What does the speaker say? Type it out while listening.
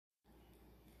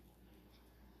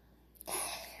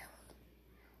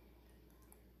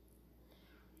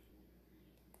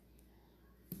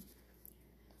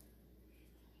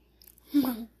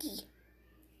Monkey.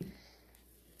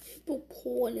 People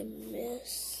porn and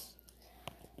mess.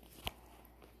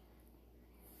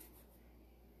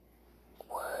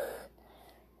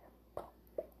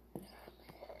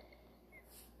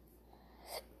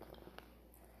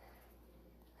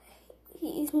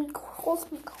 He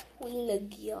calls me queen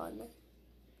again.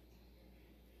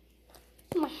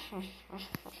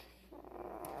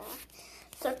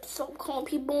 Stop calling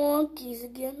people monkeys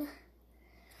again.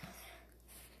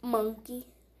 Monkey.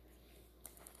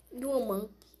 You a monkey.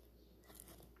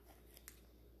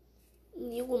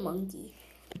 You a monkey.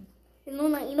 You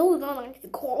know it's not nice to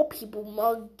call people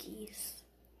monkeys.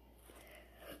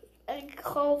 I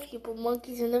call people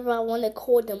monkeys whenever I want to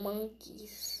call them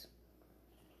monkeys.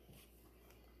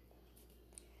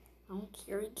 I don't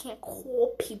care, you can't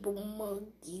call people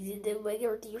monkeys. And then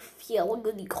later do you feel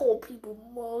good you call people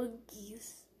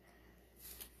monkeys?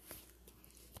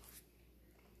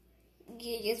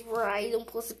 Yeah, that's right. I'm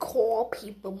supposed to call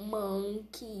people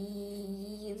monkeys.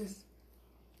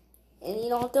 And you're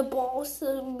not the boss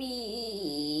of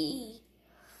me.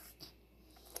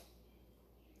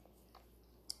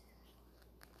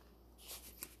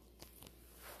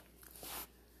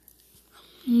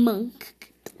 Monkey.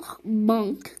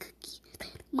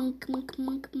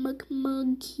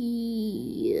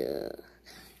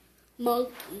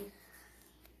 Monkey.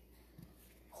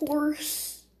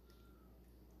 Horse.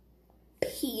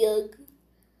 Pig.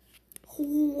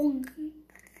 Hog.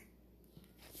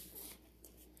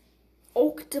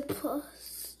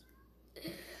 Octopus.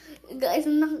 Guys,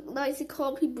 I'm not nice to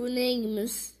call people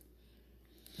names.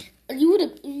 Are you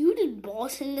the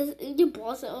boss in this? Are you the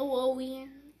boss at OOE?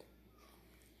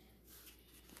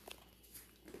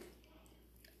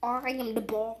 I am the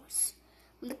boss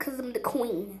because I'm the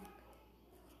queen.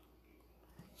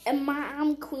 And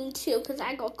I'm queen too because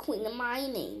I got queen in my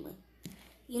name.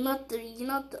 You're not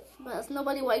the best.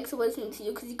 Nobody likes listening to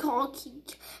you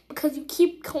because you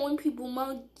keep calling people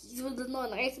monkeys. It's not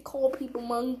nice to call people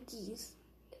monkeys.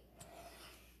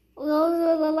 Well,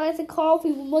 it's not nice to call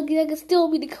people monkeys. I can still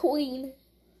be the queen.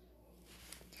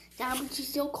 Yeah, but you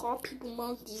still call people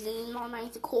monkeys, and it's not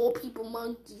nice to call people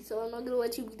monkeys. So I'm not gonna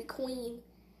let you be the queen.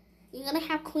 You're gonna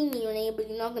have queen in your name, but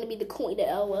you're not gonna be the queen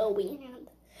at LOL band.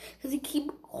 Because you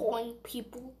keep calling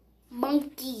people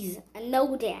monkeys. I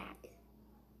know that.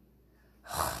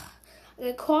 I'm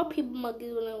gonna call people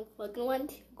monkeys when I fucking want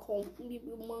to call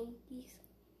people monkeys.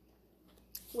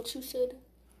 What you said?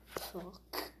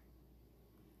 Fuck.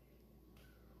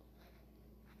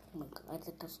 Oh my god, I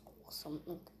think that's awesome.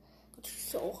 What you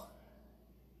saw?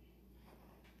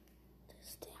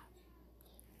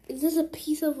 Is this a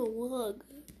piece of a rug?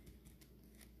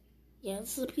 Yeah,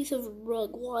 this is a piece of a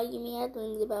rug. Why are you mad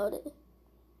about it?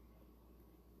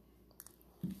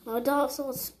 My dog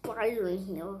saw a spider in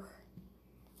here.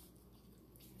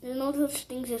 There's no such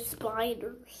things as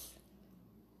spiders.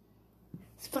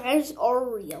 Spiders are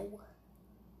real.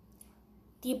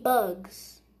 They're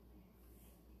bugs.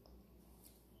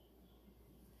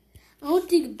 I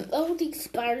don't think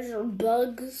spiders are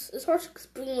bugs. It's hard to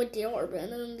explain what they are, but I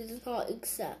know they're not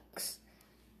insects.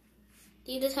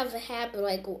 They just have a habit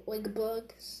like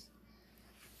bugs.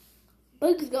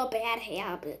 Bugs got bad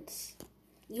habits.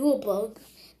 You a bug?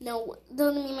 No, it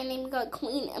doesn't mean my name got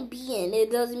queen and bee in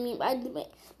it. Doesn't mean my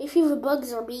favorite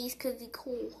bugs are bees because they're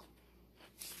cool.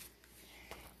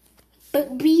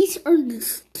 But bees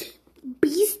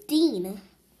sting.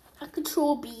 I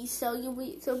control bees, so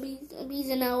bees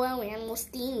and LOL and will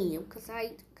sting you because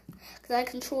I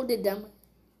controlled them.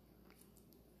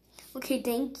 Okay,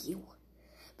 thank you.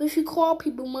 But if you call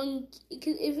people monkeys,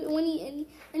 if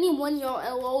any one of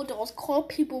y'all LOL dolls call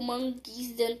people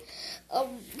monkeys, then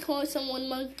call someone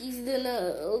monkeys, then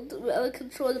I'll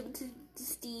control them to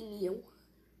sting you,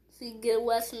 so you get a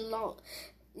lesson.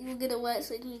 You get a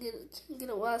lesson. You can get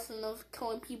a lesson of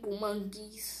calling people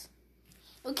monkeys.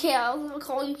 Okay, I'll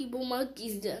calling people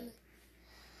monkeys then.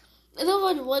 I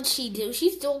don't know what she do.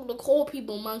 She's still gonna call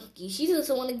people monkeys. She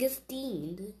doesn't want to get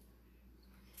stinged.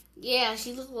 Yeah,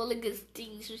 she doesn't want to get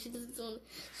stinged, so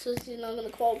she's not gonna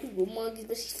call people monkeys,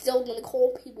 but she's still gonna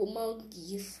call people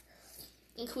monkeys.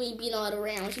 And Queen Bee not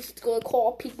around, she's gonna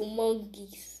call people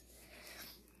monkeys.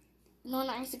 Not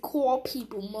nice to call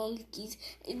people monkeys.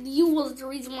 And you was the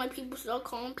reason why people started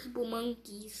calling people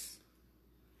monkeys.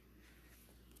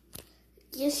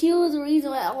 Yes, you was the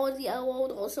reason why all the LOL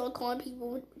dolls started calling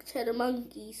people cheddar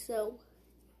monkeys, so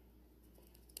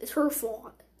it's her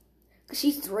fault. Because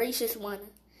she's the racist one.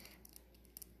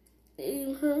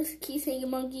 Her keep saying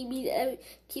monkey made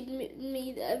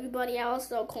everybody else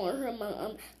start calling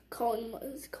her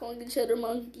calling each other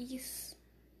monkeys.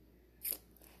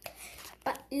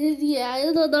 But yeah,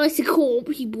 it's not nice to call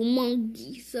people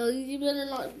monkeys, so you better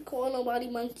not call nobody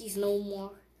monkeys no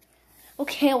more.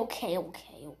 Okay.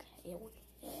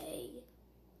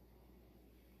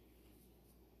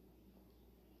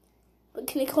 But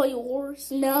can I call you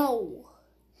yours? No.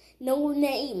 No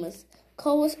names.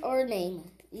 Call us our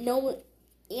name. No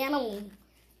animal.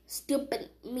 Stupid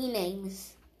me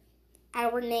names.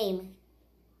 Our name.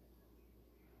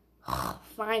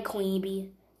 Fine, Queen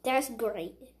Bee. That's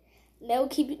great. Now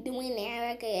keep doing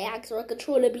that. I can ask or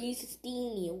control the bees to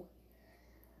sting you.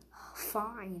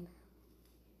 Fine.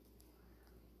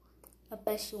 I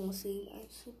bet she won't see.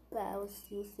 She bet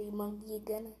you'll see monkey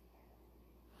again.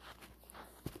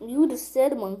 You just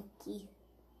said monkey.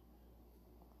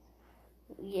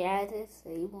 Yeah, I did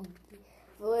say monkey.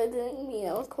 But it didn't mean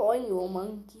I was calling you a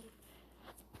monkey.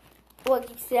 What,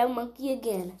 you said monkey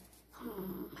again?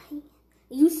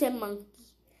 You said monkey.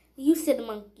 You said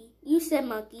monkey. You said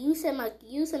monkey. You said monkey.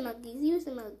 You said monkey. You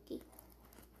said monkey.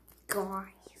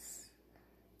 Guys,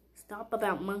 stop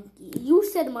about monkey. You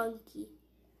said monkey.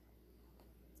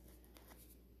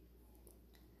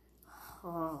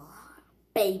 Oh,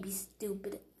 baby,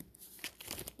 stupid.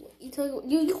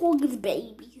 You call these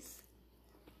babies.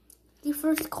 They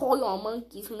first call y'all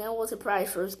monkeys when that was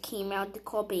surprise first came out. They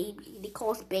call babies. They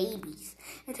call us babies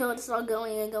until it started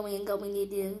going. They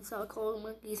didn't start calling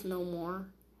monkeys no more.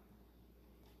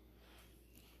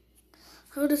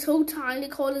 So this whole time they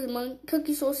called us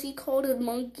Cookie Saucy called us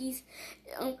monkeys.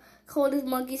 Called us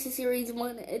monkeys in series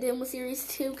 1, and then when series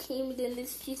 2 came, then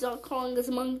she started calling us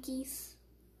monkeys.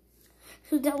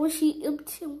 So that was she up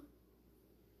to.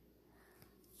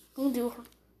 Don't do her.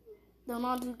 Don't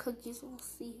not do Cookie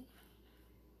Saucy.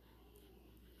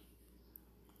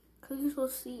 Cookie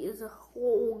Saucy is a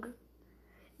hog.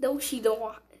 No, she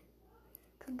don't.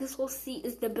 Cookie Saucy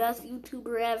is the best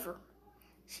YouTuber ever.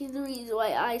 She's the reason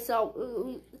why I saw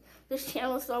this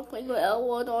channel start playing with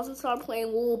Elwood and also start playing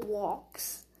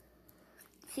Roblox.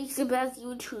 She's the best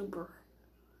YouTuber.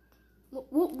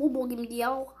 What give me the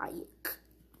like?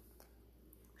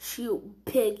 Shoot,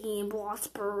 Piggy and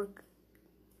Blossberg.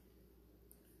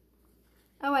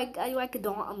 I like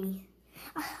Adopt Me.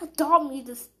 Adopt Me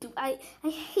is stupid. I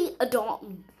hate Adopt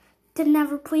Me. To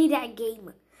never play that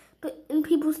game. And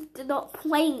people still not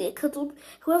playing it because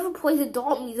whoever plays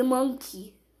Adopt Me is a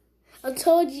monkey. I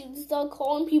told you to start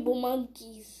calling people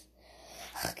monkeys.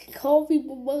 Call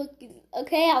people monkeys.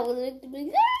 Okay, I was like,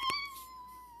 okay,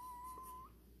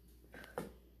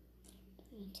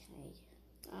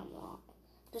 I'm not.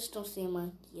 Just don't say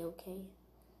monkey, okay?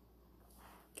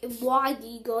 And why do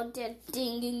you got that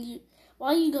thing in you?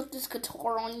 Why you got this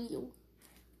guitar on you?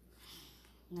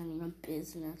 None of your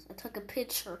business. I took a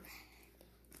picture.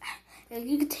 And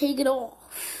you can take it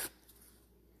off.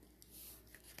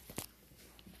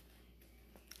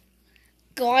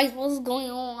 Guys, what's going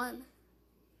on?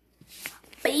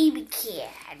 Baby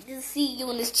cat, I didn't see you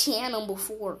on this channel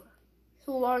before.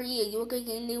 Who are you? You look like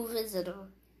a new visitor.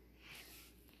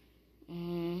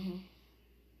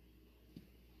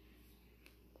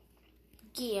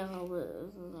 Yeah,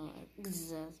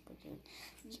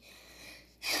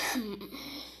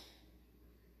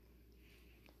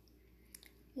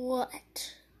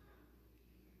 what?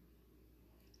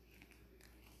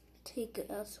 Take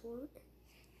a S word.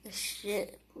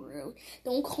 Shit, bro.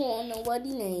 Don't call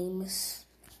nobody names.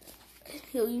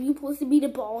 You supposed to be the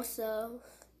boss of.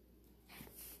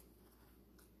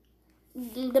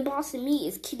 The boss of me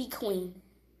is Kitty Queen.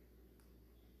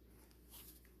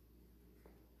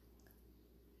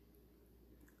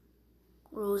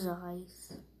 Rose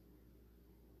eyes.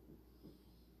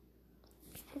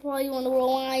 Why you want to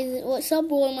roll eyes? What's up,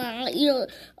 roll my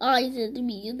eyes at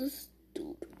me? You're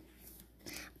stupid.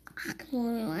 I can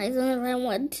roll your eyes, and I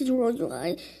want to roll your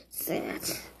eyes. Sad.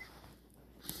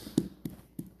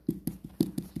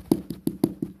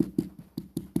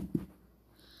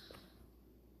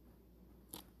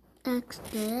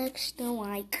 Extra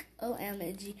like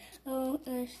OMG. Oh,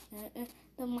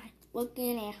 the mic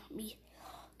looking at me.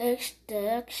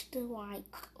 Extra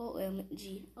like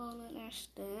OMG. Oh,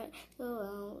 extra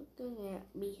looking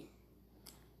at me.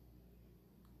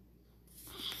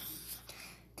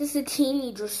 This is a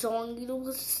teenager song. You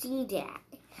don't sing that.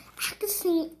 I can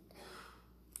sing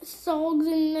songs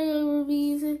in the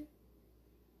movies.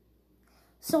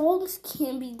 Songs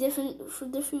can be different for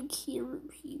different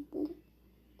people.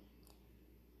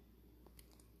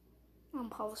 I'm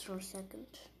pause for a second.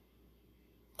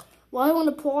 What I want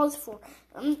to pause for?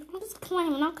 I'm just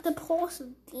playing. I'm not gonna pause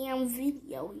the damn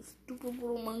video. You stupid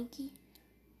little monkey.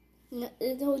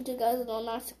 I told you guys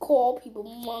not to call people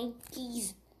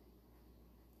monkeys.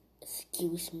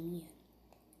 Excuse me.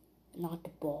 not the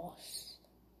boss.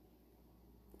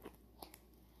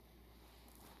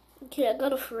 Okay, I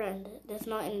got a friend that's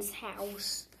not in this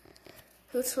house.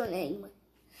 What's her name?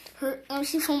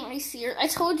 She's from ICR. I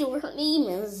told you what her name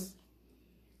is.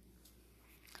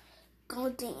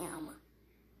 God damn.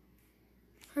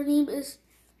 Her name is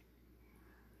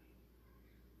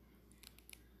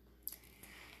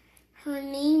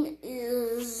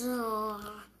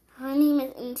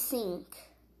NSYNC.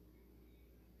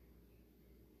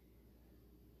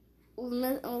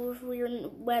 With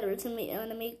weird weather to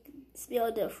make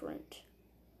spell different.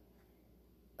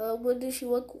 What does she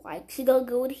look like? She got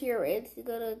gold hair. It's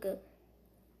got it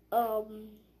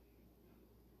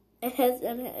has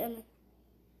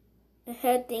a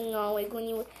head thing on, like when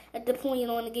you at the point you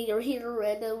don't want to get your hair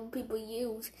red that people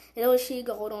use. And what she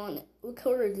got on it. What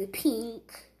color is it?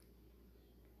 Pink.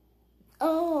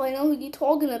 Oh, I know who you're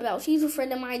talking about. She's a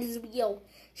friend of mine as well.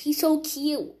 She's so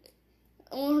cute.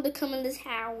 I want her to come in this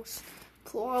house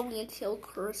probably until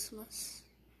Christmas.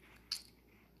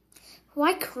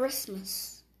 Why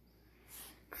Christmas?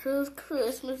 Because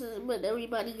Christmas is when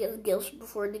everybody gets gifts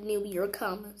before the new year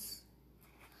comes.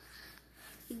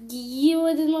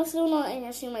 You did still not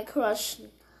answering my question.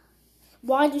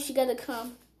 Why does she gotta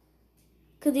come?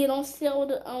 Because they don't sell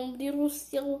the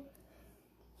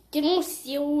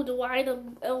white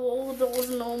old dolls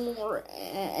no more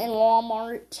in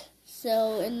Walmart.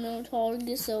 So, and no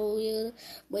Target, so we'll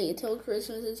wait until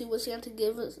Christmas and see what Santa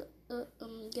give us.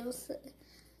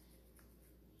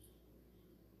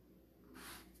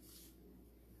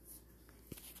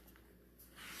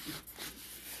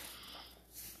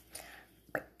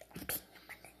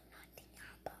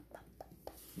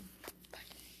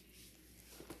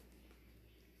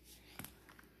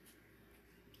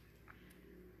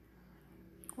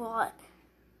 What?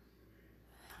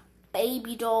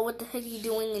 Baby doll, what the heck are you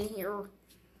doing in here?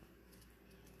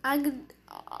 I could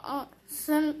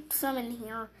some in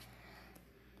here.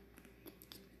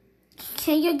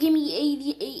 Can you give me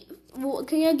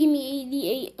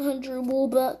 8,800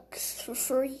 Robux for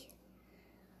free?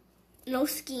 No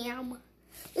scam.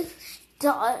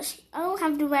 Gosh, I don't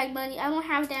have direct money. I don't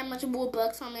have that much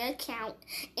Robux on my account,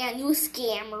 and you a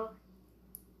scammer.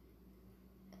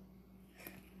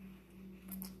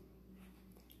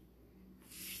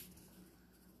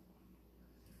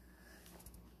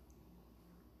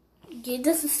 Yeah,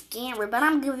 this is a scammer, but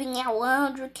I'm giving out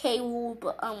 100k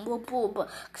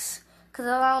Robux. Because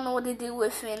I don't know what to do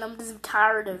with it, and I'm just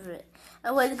tired of it. I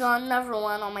always got another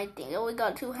one on my thing. I only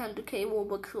got 200k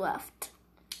Robux left.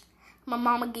 My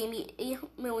mama gave me 1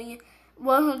 million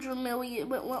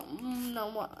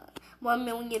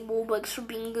Robux for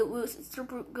being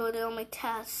good on my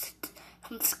test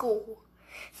from school.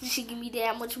 So she gave me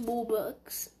that much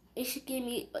Robux. And she gave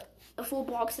me a full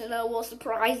box and a little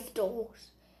surprise dolls.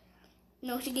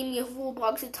 No, she gave me a full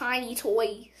box of tiny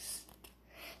toys.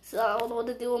 So I don't know what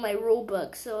to do with my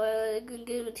Robux, so I can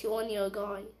give it to one of you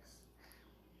guys.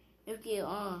 If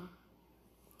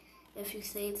you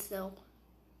say so.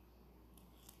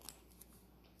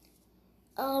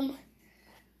 Oh,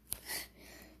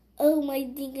 my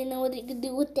think I know what I can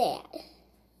do with that.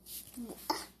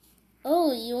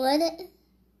 Oh, you want it?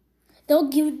 Don't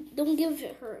give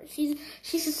it her. She's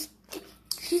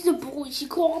a bully. She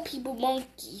call people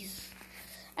monkeys.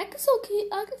 I can still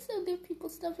give people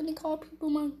stuff and they call people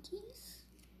monkeys.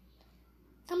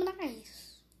 I'm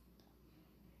nice.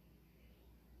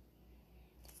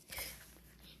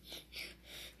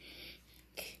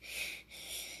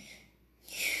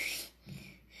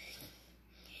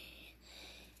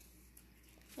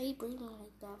 Why are you breathing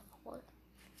like that for?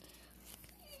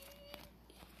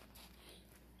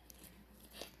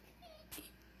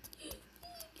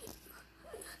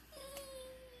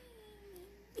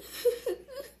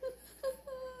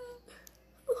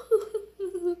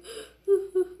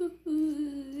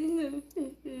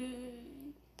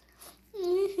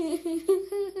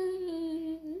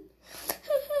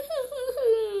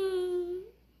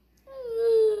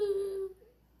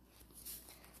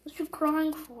 What you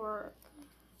crying for?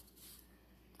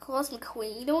 Cosmic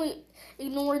Queen. You don't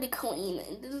ignore the queen.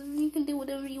 You can do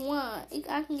whatever you want.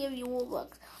 I can give you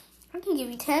Robux. I can give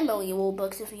you 10 million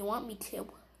Robux if you want me to.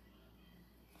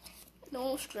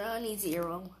 No, I need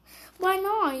 0. Why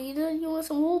not? You want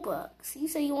some Robux. You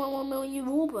say you want 1 million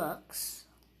Robux.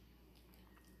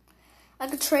 I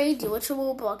could trade you. What's your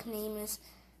Roblox name is?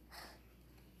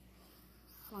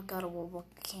 I got a Roblox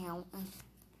account.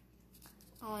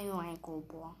 Oh, you like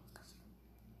Roblox.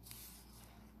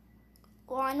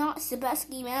 Why not? It's the best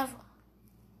game ever.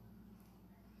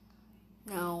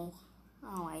 No,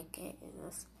 I don't like it.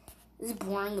 It's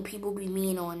boring. The people be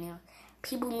mean on there.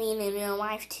 people mean in real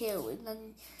life too. It's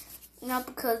not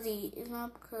because they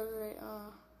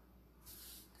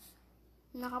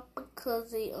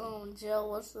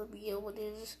jealous of you, but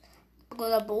they're just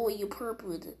gonna bully you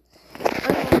purposely.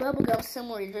 Bubblegum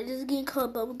simulator. This is getting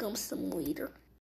called Bubblegum Simulator.